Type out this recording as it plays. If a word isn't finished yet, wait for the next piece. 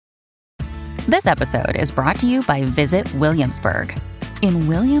This episode is brought to you by Visit Williamsburg. In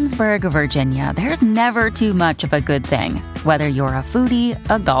Williamsburg, Virginia, there's never too much of a good thing. Whether you're a foodie,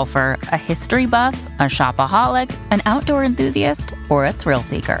 a golfer, a history buff, a shopaholic, an outdoor enthusiast, or a thrill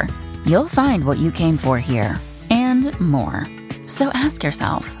seeker, you'll find what you came for here and more. So ask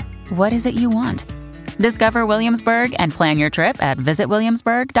yourself, what is it you want? Discover Williamsburg and plan your trip at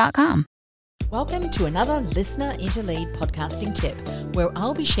visitwilliamsburg.com. Welcome to another Listener into Lead podcasting tip, where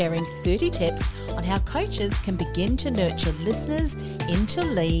I'll be sharing 30 tips on how coaches can begin to nurture listeners into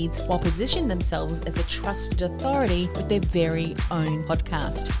leads while positioning themselves as a trusted authority with their very own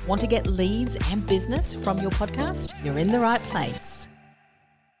podcast. Want to get leads and business from your podcast? You're in the right place.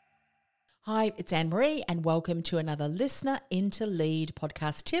 Hi, it's Anne-Marie and welcome to another Listener into Lead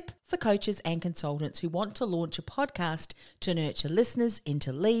podcast tip for coaches and consultants who want to launch a podcast to nurture listeners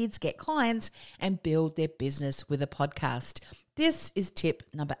into leads, get clients, and build their business with a podcast. This is tip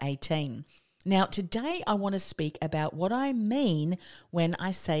number 18. Now, today I want to speak about what I mean when I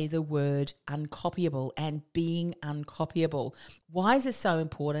say the word uncopyable and being uncopyable. Why is this so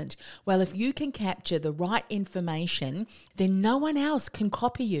important? Well, if you can capture the right information, then no one else can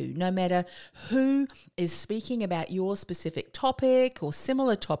copy you, no matter who is speaking about your specific topic or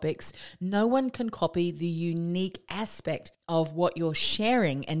similar topics. No one can copy the unique aspect of what you're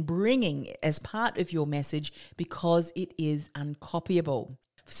sharing and bringing as part of your message because it is uncopyable.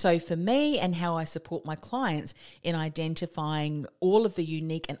 So for me and how I support my clients in identifying all of the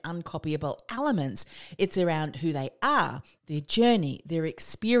unique and uncopyable elements, it's around who they are, their journey, their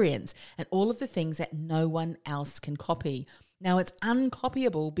experience, and all of the things that no one else can copy. Now, it's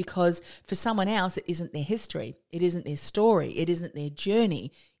uncopyable because for someone else, it isn't their history, it isn't their story, it isn't their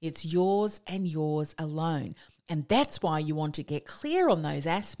journey. It's yours and yours alone. And that's why you want to get clear on those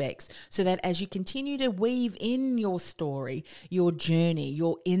aspects so that as you continue to weave in your story, your journey,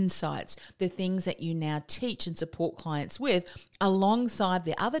 your insights, the things that you now teach and support clients with, alongside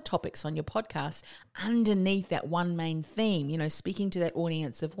the other topics on your podcast, underneath that one main theme, speaking to that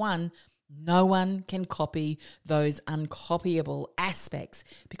audience of one, no one can copy those uncopyable aspects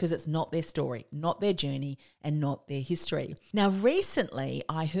because it's not their story, not their journey, and not their history. Now, recently,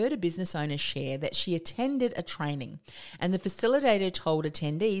 I heard a business owner share that she attended a training and the facilitator told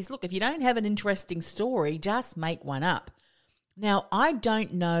attendees, look, if you don't have an interesting story, just make one up. Now, I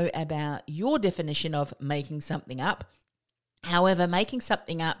don't know about your definition of making something up. However, making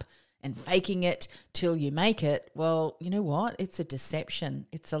something up and faking it till you make it, well, you know what? It's a deception.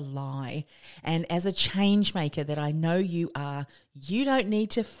 It's a lie. And as a change maker that I know you are, you don't need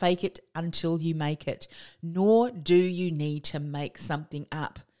to fake it until you make it, nor do you need to make something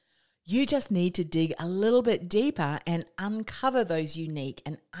up. You just need to dig a little bit deeper and uncover those unique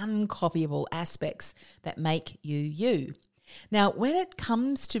and uncopyable aspects that make you you. Now, when it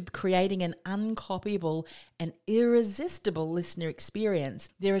comes to creating an uncopyable and irresistible listener experience,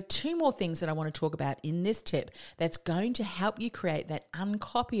 there are two more things that I want to talk about in this tip that's going to help you create that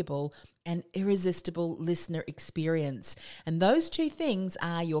uncopyable and irresistible listener experience. And those two things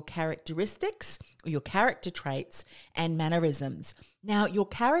are your characteristics or your character traits and mannerisms. Now, your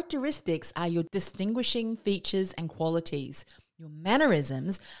characteristics are your distinguishing features and qualities. Your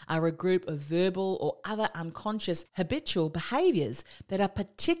mannerisms are a group of verbal or other unconscious habitual behaviors that are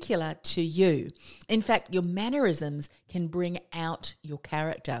particular to you. In fact, your mannerisms can bring out your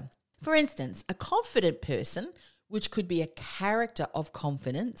character. For instance, a confident person, which could be a character of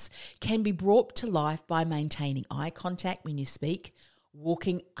confidence, can be brought to life by maintaining eye contact when you speak,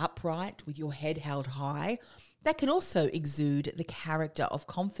 walking upright with your head held high. That can also exude the character of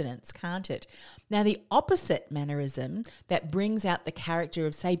confidence, can't it? Now, the opposite mannerism that brings out the character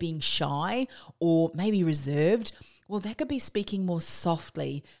of, say, being shy or maybe reserved, well, that could be speaking more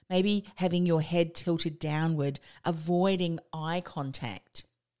softly, maybe having your head tilted downward, avoiding eye contact.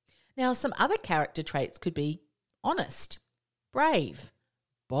 Now, some other character traits could be honest, brave,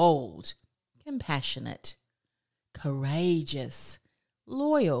 bold, compassionate, courageous,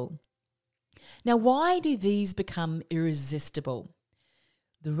 loyal. Now, why do these become irresistible?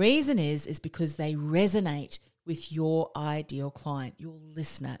 The reason is because they resonate with your ideal client, your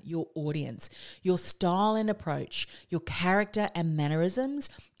listener, your audience. Your style and approach, your character and mannerisms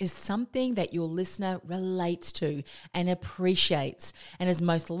is something that your listener relates to and appreciates, and is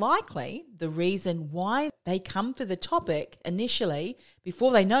most likely the reason why they come for the topic initially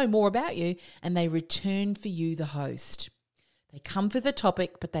before they know more about you, and they return for you, the host. They come for the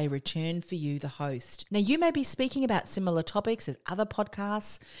topic, but they return for you, the host. Now, you may be speaking about similar topics as other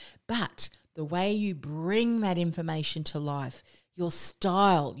podcasts, but the way you bring that information to life, your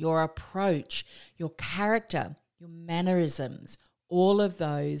style, your approach, your character, your mannerisms, all of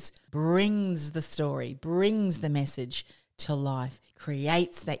those brings the story, brings the message to life,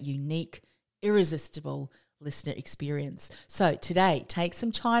 creates that unique, irresistible listener experience. So today, take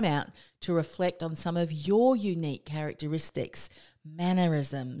some time out to reflect on some of your unique characteristics,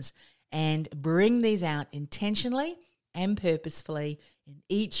 mannerisms, and bring these out intentionally and purposefully in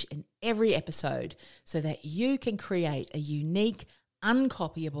each and every episode so that you can create a unique,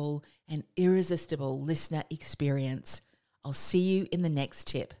 uncopyable, and irresistible listener experience. I'll see you in the next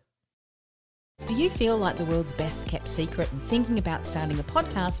tip. Do you feel like the world's best kept secret and thinking about starting a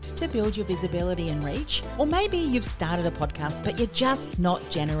podcast to build your visibility and reach? Or maybe you've started a podcast but you're just not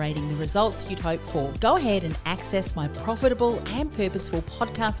generating the results you'd hope for. Go ahead and access my profitable and purposeful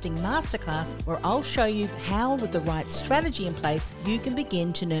podcasting masterclass where I'll show you how, with the right strategy in place, you can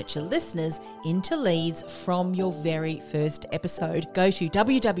begin to nurture listeners into leads from your very first episode. Go to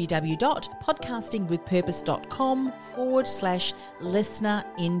www.podcastingwithpurpose.com/listener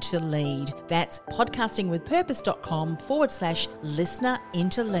into lead. That's podcastingwithpurpose.com/listener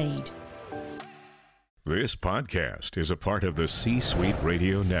into lead. This podcast is a part of the C-Suite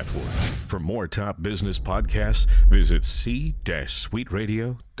Radio Network. For more top business podcasts, visit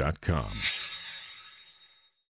c-suiteradio.com.